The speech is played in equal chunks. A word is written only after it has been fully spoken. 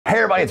Hey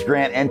everybody, it's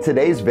Grant, and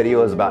today's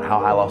video is about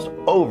how I lost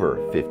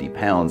over 50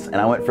 pounds, and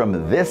I went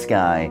from this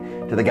guy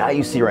to the guy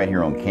you see right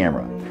here on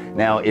camera.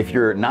 Now, if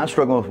you're not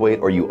struggling with weight,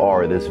 or you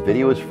are, this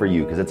video is for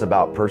you because it's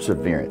about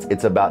perseverance,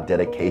 it's about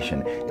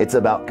dedication, it's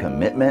about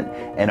commitment,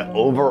 and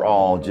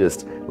overall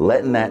just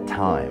letting that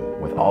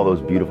time with all those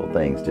beautiful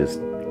things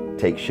just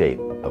take shape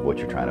of what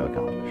you're trying to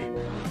accomplish.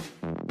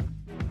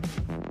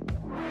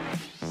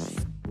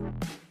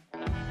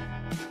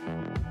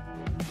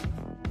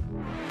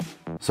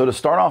 So to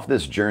start off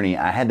this journey,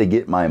 I had to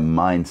get my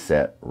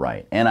mindset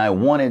right. And I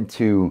wanted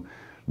to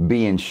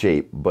be in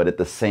shape, but at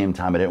the same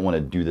time, I didn't want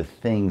to do the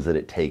things that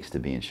it takes to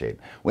be in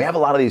shape. We have a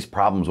lot of these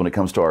problems when it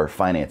comes to our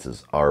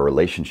finances, our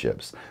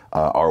relationships,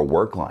 our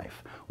work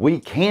life. We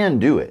can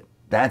do it.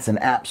 That's an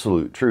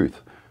absolute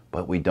truth,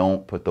 but we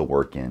don't put the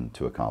work in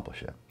to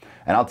accomplish it.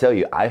 And I'll tell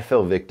you, I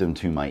fell victim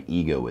to my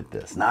ego with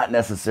this. Not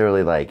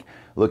necessarily like,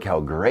 look how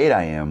great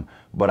I am,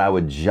 but I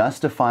would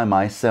justify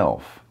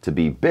myself to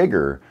be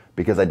bigger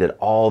because I did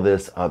all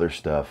this other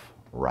stuff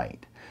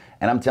right.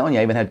 And I'm telling you,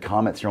 I even had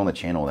comments here on the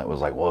channel that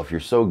was like, well, if you're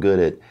so good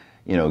at,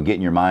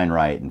 getting your mind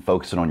right and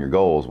focusing on your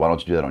goals, why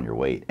don't you do that on your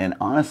weight? And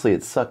honestly,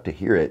 it sucked to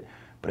hear it,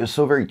 but it was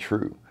so very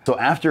true. So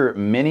after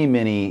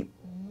many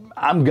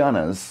I'm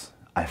gonnas,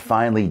 I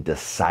finally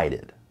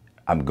decided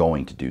I'm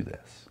going to do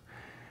this.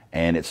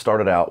 And it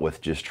started out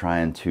with just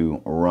trying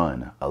to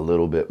run a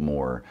little bit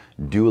more,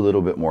 do a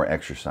little bit more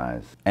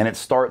exercise. And it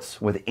starts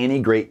with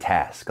any great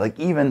task, like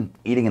even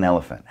eating an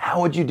elephant.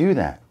 How would you do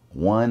that?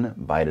 One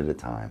bite at a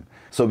time.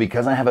 So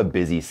because I have a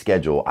busy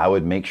schedule, I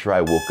would make sure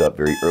I woke up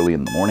very early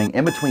in the morning,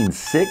 in between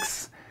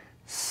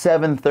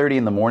 7:30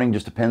 in the morning,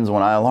 just depends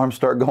when my alarms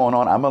start going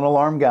on. I'm an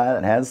alarm guy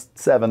that has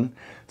 7.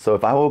 So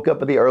if I woke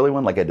up at the early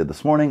one like I did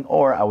this morning,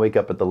 or I wake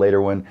up at the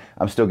later one,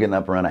 I'm still getting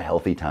up around a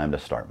healthy time to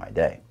start my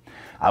day.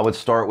 I would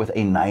start with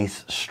a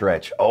nice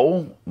stretch.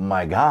 Oh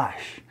my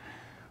gosh.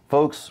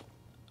 Folks,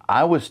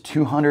 I was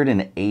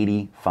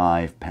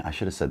 285 pounds. I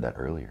should have said that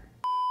earlier.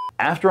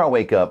 After I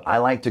wake up, I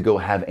like to go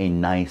have a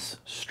nice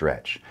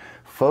stretch.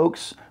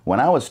 Folks, when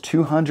I was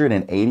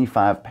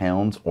 285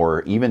 pounds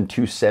or even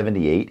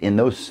 278, in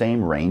those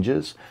same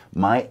ranges,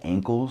 my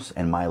ankles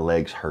and my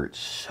legs hurt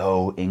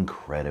so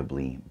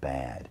incredibly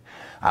bad.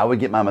 I would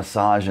get my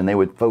massage and they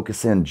would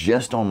focus in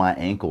just on my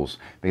ankles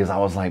because I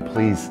was like,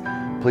 please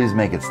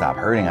make it stop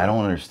hurting. I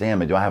don't understand,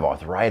 but do I have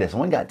arthritis? I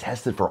went and got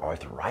tested for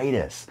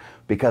arthritis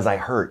because I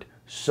hurt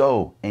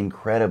so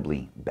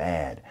incredibly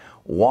bad.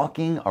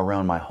 Walking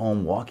around my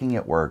home, walking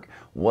at work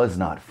was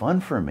not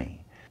fun for me.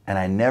 And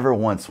I never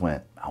once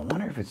went, I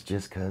wonder if it's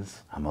just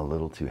because I'm a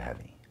little too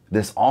heavy.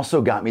 This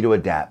also got me to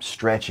adapt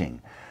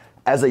stretching.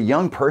 As a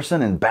young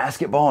person in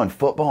basketball and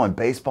football and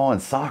baseball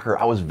and soccer,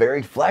 I was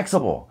very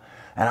flexible.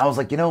 And I was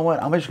like, you know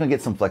what? I'm just gonna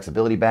get some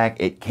flexibility back.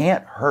 It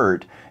can't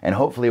hurt, and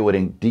hopefully it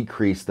would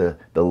decrease the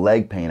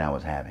leg pain I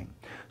was having.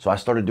 So I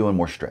started doing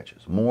more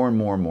stretches, more and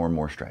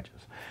more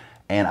stretches.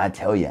 And I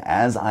tell you,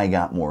 as I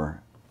got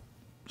more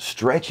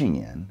stretching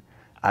in,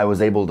 I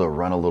was able to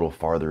run a little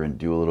farther and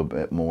do a little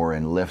bit more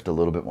and lift a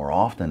little bit more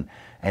often,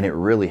 and it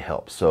really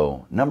helps.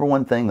 So number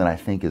one thing that I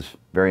think is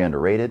very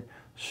underrated,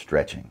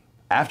 stretching.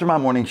 After my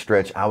morning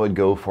stretch, I would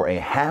go for a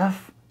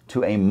half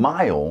to a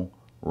mile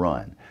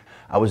run.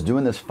 I was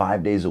doing this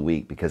 5 days a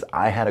week because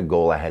I had a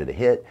goal I had to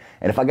hit.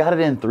 And if I got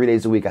it in 3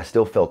 days a week, I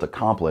still felt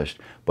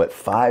accomplished. But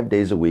 5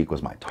 days a week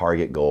was my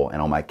target goal.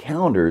 And on my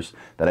calendars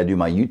that I do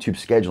my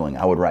YouTube scheduling,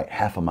 I would write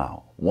half a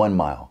mile, 1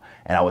 mile.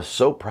 And I was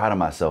so proud of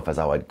myself as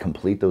I would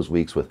complete those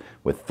weeks with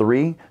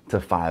 3 to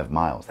 5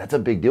 miles. That's a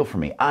big deal for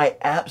me. I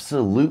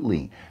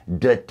absolutely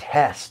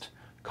detest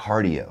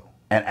cardio.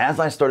 And as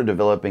I started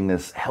developing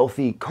this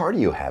healthy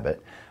cardio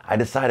habit, I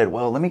decided,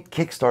 well, let me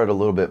kickstart a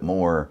little bit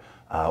more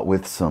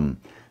with some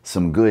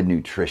good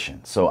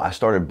nutrition. So I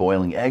started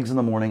boiling eggs in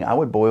the morning. I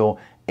would boil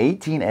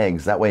 18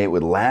 eggs. That way it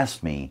would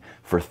last me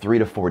for 3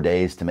 to 4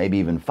 days to maybe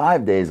even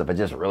 5 days if I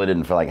just really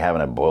didn't feel like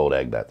having a boiled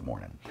egg that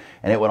morning.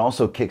 And it would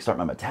also kickstart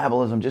my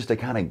metabolism just to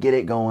kind of get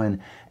it going.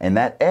 And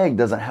that egg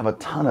doesn't have a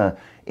ton of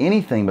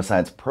anything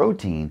besides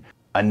protein.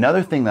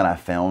 Another thing that I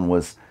found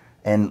was,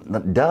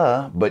 and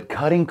duh, but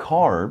cutting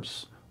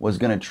carbs was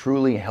gonna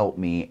truly help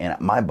me, and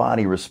my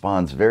body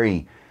responds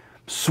very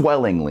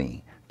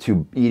swellingly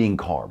to eating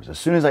carbs. As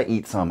soon as I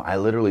eat some, I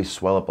literally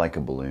swell up like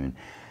a balloon.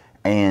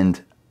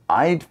 And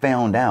I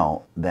found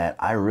out that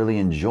I really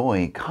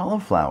enjoy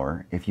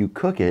cauliflower if you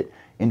cook it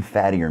in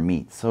fattier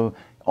meat. So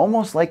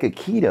almost like a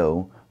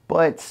keto,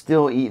 but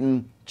still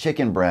eating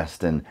chicken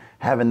breast and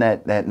having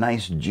that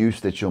nice juice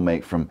that you'll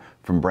make from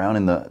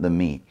browning the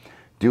meat.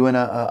 Doing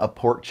a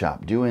pork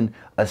chop, doing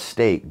a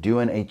steak,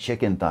 doing a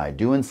chicken thigh,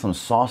 doing some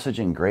sausage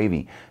and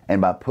gravy. And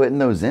by putting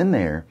those in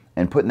there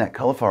and putting that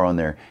cauliflower on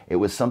there, it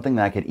was something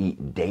that I could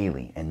eat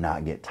daily and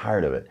not get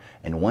tired of it.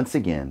 And once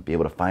again, be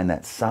able to find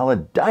that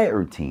solid diet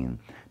routine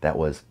that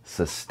was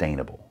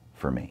sustainable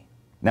for me.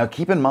 Now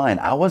keep in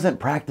mind, I wasn't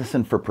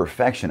practicing for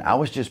perfection. I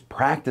was just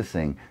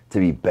practicing to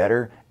be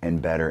better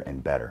and better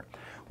and better.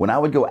 When I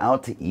would go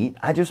out to eat,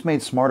 I just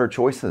made smarter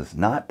choices,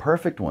 not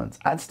perfect ones.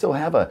 I'd still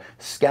have a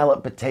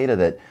scalloped potato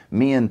that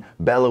me and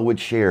Bella would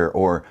share,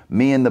 or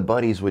me and the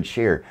buddies would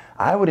share.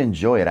 I would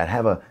enjoy it. I'd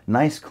have a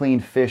nice clean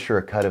fish or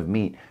a cut of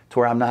meat to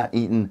where I'm not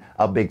eating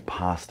a big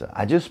pasta.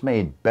 I just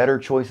made better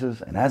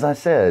choices, and as I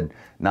said,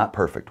 not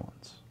perfect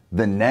ones.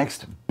 The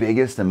next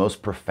biggest and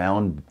most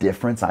profound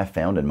difference I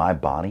found in my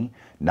body,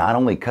 not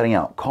only cutting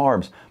out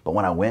carbs, but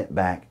when I went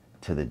back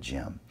to the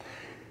gym.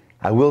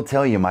 I will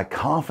tell you, my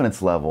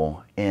confidence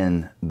level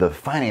in the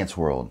finance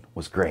world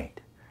was great.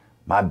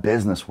 My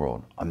business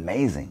world,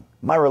 amazing.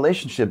 My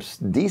relationships,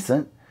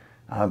 decent.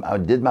 I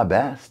did my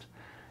best.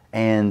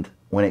 And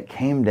when it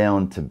came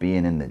down to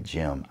being in the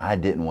gym, I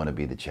didn't want to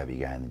be the chubby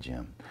guy in the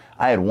gym.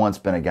 I had once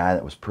been a guy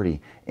that was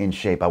pretty in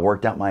shape. I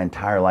worked out my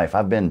entire life.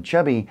 I've been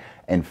chubby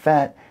and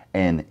fat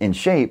and in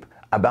shape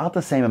about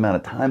the same amount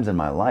of times in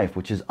my life,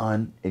 which is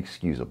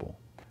unexcusable.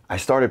 I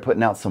started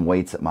putting out some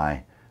weights at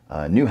my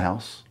new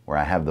house where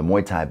I have the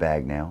Muay Thai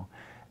bag now,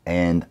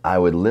 and I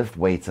would lift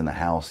weights in the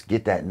house,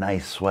 get that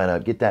nice sweat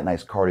up, get that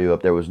nice cardio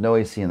up. There was no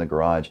AC in the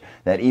garage,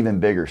 that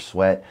even bigger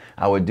sweat.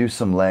 I would do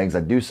some legs,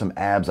 I'd do some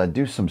abs, I'd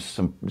do some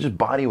just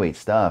body weight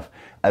stuff,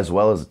 as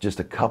well as just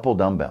a couple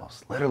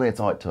dumbbells. Literally, that's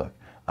all it took,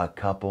 a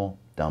couple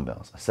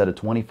dumbbells. A set of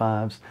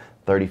 25s,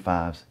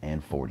 35s,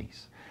 and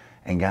 40s.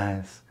 And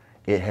guys,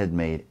 it had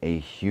made a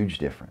huge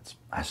difference.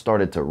 I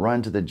started to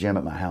run to the gym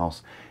at my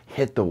house,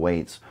 hit the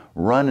weights,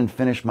 run and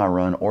finish my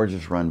run, or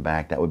just run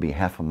back. That would be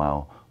half a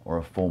mile or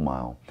a full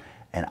mile.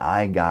 And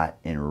I got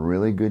in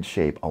really good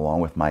shape along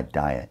with my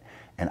diet.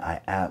 And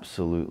I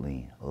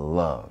absolutely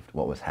loved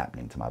what was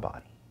happening to my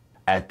body.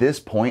 At this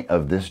point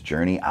of this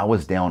journey, I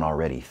was down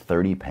already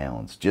 30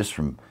 pounds just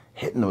from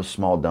hitting those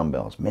small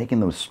dumbbells, making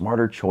those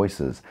smarter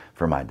choices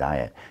for my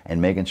diet,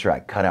 and making sure I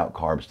cut out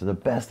carbs to the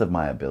best of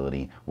my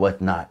ability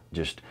with not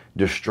just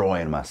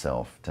destroying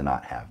myself to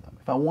not have them.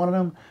 If I wanted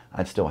them,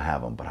 I'd still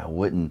have them, but I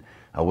wouldn't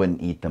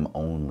eat them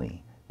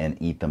only and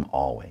eat them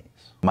always.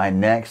 My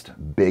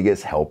next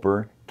biggest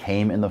helper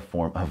came in the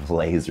form of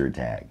laser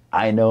tag.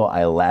 I know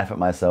I laugh at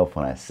myself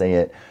when I say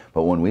it,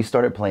 but when we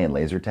started playing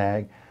laser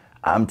tag,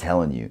 I'm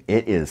telling you,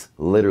 it is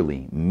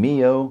literally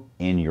Mio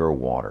in your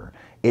water.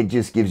 It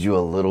just gives you a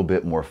little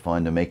bit more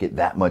fun to make it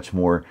that much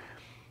more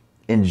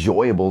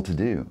enjoyable to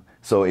do.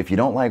 So if you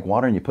don't like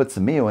water and you put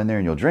some Mio in there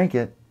and you'll drink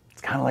it,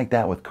 it's kind of like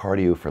that with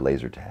cardio for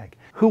laser tag.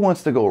 Who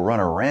wants to go run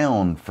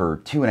around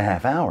for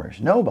 2.5 hours?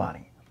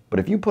 Nobody. But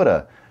if you put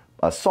a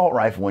assault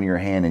rifle in your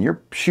hand and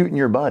you're shooting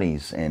your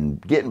buddies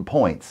and getting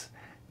points,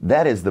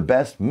 that is the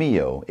best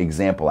Mio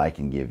example I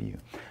can give you.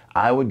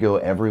 I would go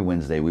every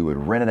Wednesday. We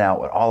would rent it out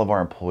with all of our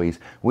employees.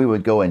 We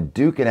would go and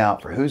duke it out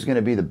for who's going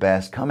to be the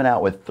best, coming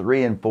out with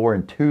 3 and 4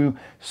 and 2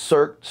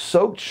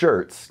 soaked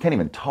shirts. Can't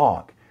even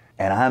talk.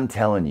 And I'm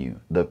telling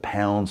you, the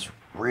pounds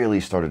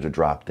really started to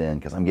drop then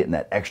because I'm getting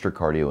that extra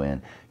cardio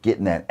in,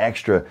 getting that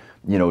extra,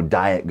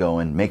 diet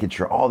going, making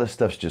sure all this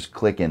stuff's just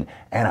clicking,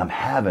 and I'm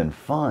having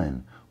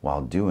fun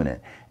while doing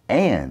it.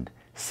 And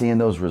seeing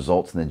those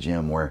results in the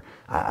gym where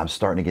I'm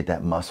starting to get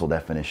that muscle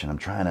definition. I'm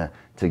trying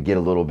to get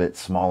a little bit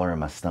smaller in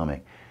my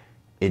stomach.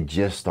 It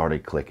just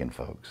started clicking,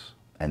 folks.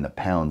 And the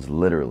pounds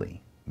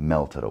literally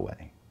melted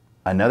away.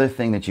 Another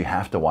thing that you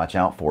have to watch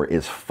out for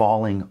is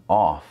falling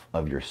off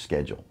of your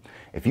schedule.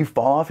 If you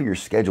fall off of your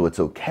schedule, it's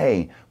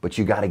okay, but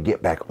you got to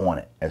get back on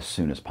it as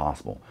soon as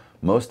possible.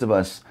 Most of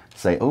us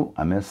say, oh,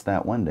 I missed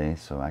that one day,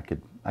 so I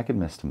could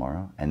miss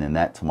tomorrow. And then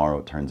that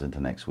tomorrow turns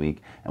into next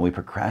week, and we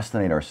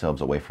procrastinate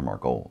ourselves away from our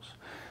goals.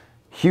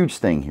 Huge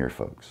thing here,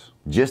 folks.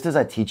 Just as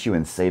I teach you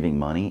in saving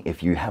money,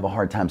 if you have a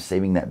hard time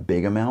saving that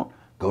big amount,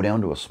 go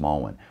down to a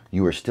small one.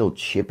 You are still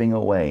chipping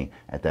away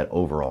at that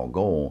overall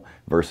goal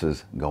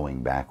versus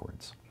going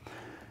backwards.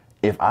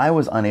 If I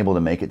was unable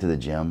to make it to the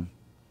gym,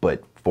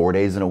 but 4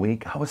 days in a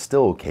week, I was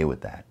still okay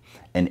with that.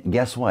 And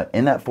guess what?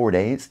 In that 4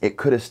 days, it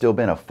could have still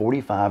been a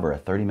 45 or a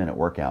 30-minute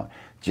workout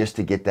just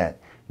to get that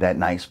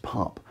nice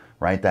pump,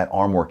 right? That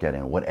arm workout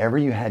in. Whatever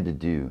you had to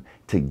do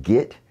to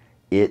get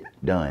it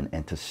done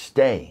and to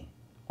stay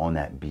on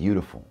that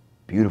beautiful,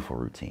 beautiful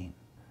routine.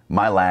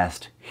 My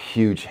last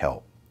huge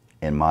help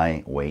in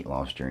my weight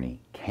loss journey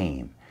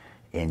came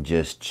in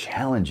just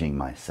challenging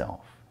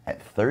myself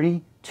at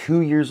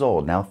 32 years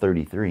old, now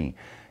 33,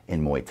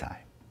 in Muay Thai.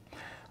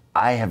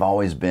 I have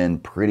always been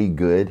pretty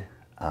good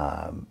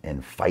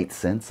in fight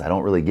sense. I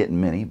don't really get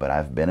in many, but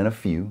I've been in a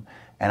few,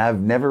 and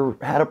I've never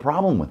had a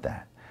problem with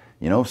that.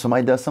 If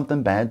somebody does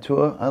something bad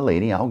to a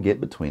lady, I'll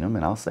get between them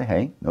and I'll say,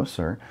 hey, no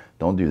sir,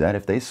 don't do that.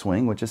 If they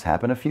swing, which has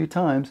happened a few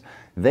times,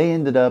 they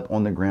ended up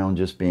on the ground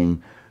just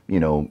being,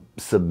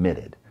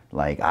 submitted.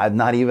 Like, I'm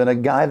not even a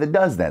guy that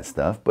does that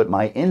stuff, but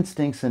my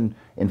instincts in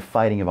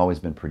fighting have always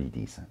been pretty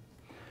decent.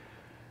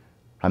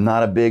 I'm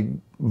not a big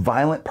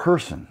violent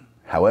person.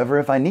 However,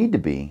 if I need to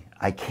be,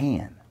 I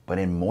can. But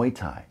in Muay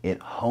Thai, it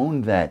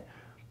honed that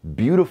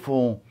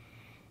beautiful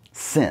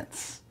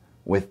sense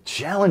with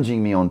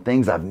challenging me on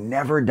things I've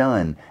never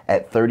done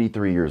at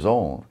 33 years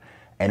old.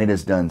 And it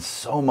has done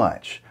so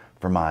much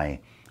for my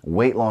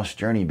weight loss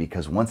journey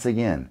because once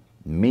again,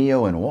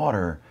 Mio and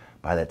water,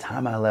 By the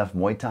time I left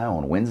Muay Thai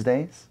on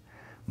Wednesdays,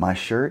 my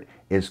shirt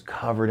is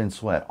covered in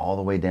sweat all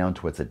the way down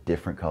to it's a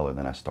different color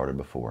than I started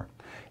before.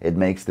 It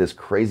makes this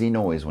crazy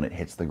noise when it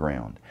hits the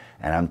ground.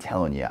 And I'm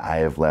telling you, I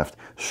have left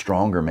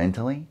stronger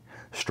mentally,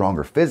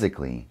 stronger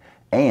physically,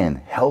 and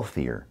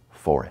healthier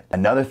for it.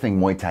 Another thing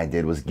Muay Thai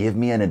did was give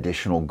me an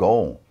additional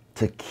goal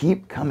to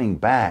keep coming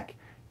back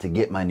to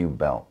get my new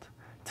belt,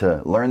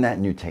 to learn that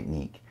new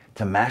technique,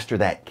 to master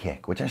that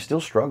kick, which I still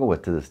struggle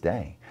with to this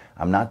day.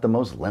 I'm not the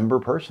most limber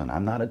person.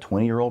 I'm not a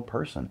 20-year-old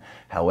person.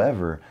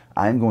 However,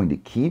 I'm going to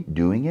keep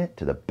doing it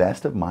to the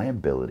best of my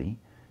ability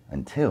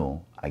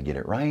until I get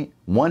it right.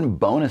 One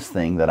bonus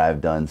thing that I've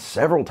done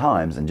several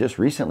times, and just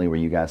recently where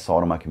you guys saw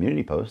it on my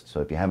community post, so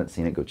if you haven't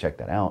seen it, go check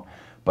that out,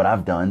 but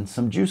I've done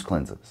some juice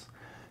cleanses.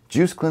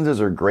 Juice cleanses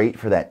are great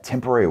for that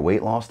temporary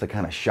weight loss to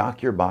kind of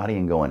shock your body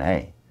and going,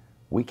 hey,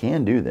 we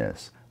can do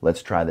this.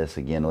 Let's try this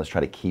again. Let's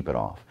try to keep it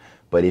off.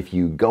 But if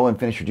you go and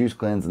finish your juice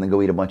cleanse and then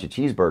go eat a bunch of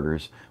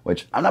cheeseburgers,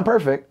 which I'm not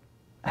perfect,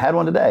 I had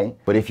one today,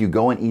 but if you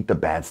go and eat the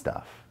bad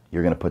stuff,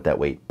 you're gonna put that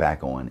weight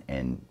back on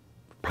and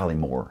probably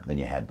more than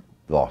you had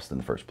lost in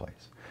the first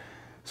place.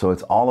 So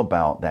it's all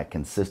about that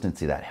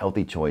consistency, that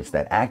healthy choice,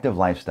 that active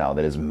lifestyle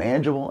that is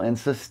manageable and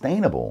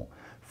sustainable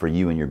for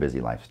you and your busy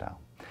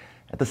lifestyle.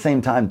 At the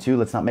same time too,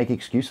 let's not make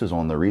excuses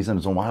on the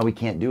reasons on why we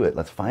can't do it.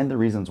 Let's find the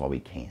reasons why we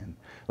can.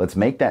 Let's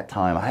make that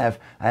time.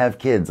 I have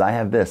kids, I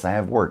have this, I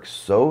have work.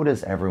 So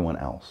does everyone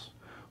else.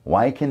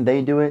 Why can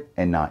they do it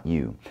and not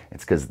you?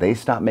 It's because they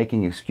stopped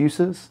making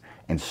excuses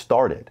and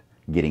started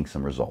getting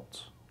some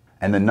results.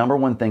 And the number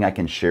one thing I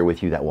can share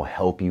with you that will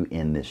help you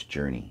in this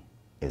journey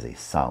is a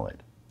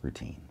solid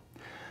routine.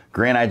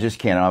 Grant, I just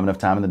can't. I don't have enough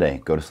time in the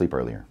day. Go to sleep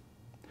earlier.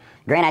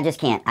 Grant, I just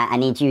can't. I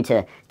need you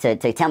to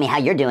tell me how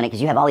you're doing it because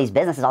you have all these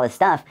businesses, all this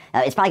stuff.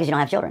 It's probably because you don't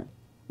have children.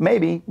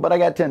 Maybe, but I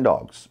got 10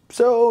 dogs,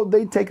 so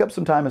they take up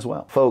some time as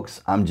well.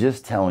 Folks, I'm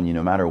just telling you,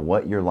 no matter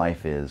what your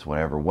life is,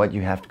 what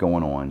you have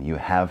going on, you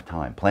have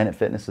time. Planet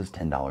Fitness is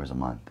 $10 a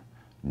month.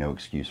 No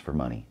excuse for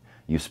money.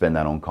 You spend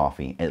that on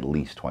coffee at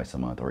least twice a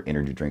month, or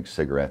energy drinks,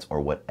 cigarettes,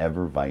 or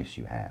whatever vice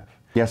you have.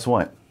 Guess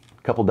what?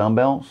 A couple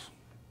dumbbells,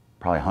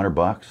 probably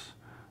 $100.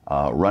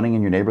 Running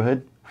in your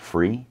neighborhood,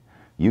 free.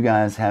 You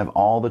guys have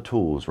all the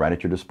tools right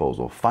at your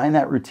disposal. Find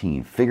that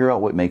routine, figure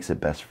out what makes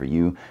it best for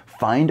you,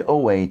 find a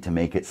way to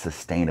make it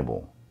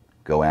sustainable.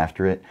 Go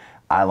after it.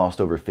 I lost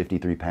over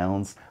 53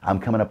 pounds. I'm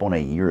coming up on a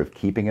year of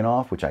keeping it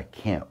off, which I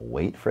can't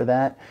wait for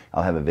that.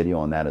 I'll have a video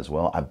on that as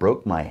well. I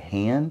broke my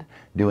hand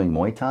doing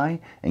Muay Thai,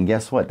 and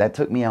guess what? That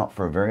took me out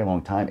for a very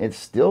long time. It's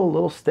still a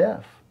little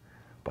stiff,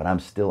 but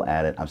I'm still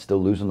at it. I'm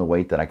still losing the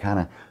weight that I kind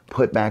of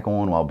put back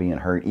on while being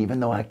hurt,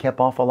 even though I kept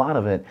off a lot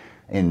of it.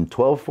 In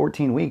 12,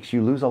 14 weeks,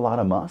 you lose a lot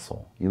of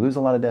muscle. You lose a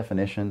lot of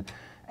definition.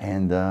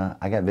 And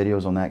I got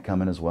videos on that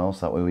coming as well,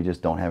 so that way we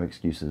just don't have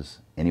excuses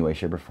any way,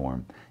 shape, or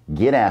form.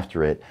 Get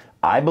after it.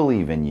 I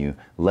believe in you.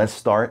 Let's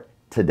start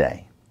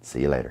today.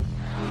 See you later.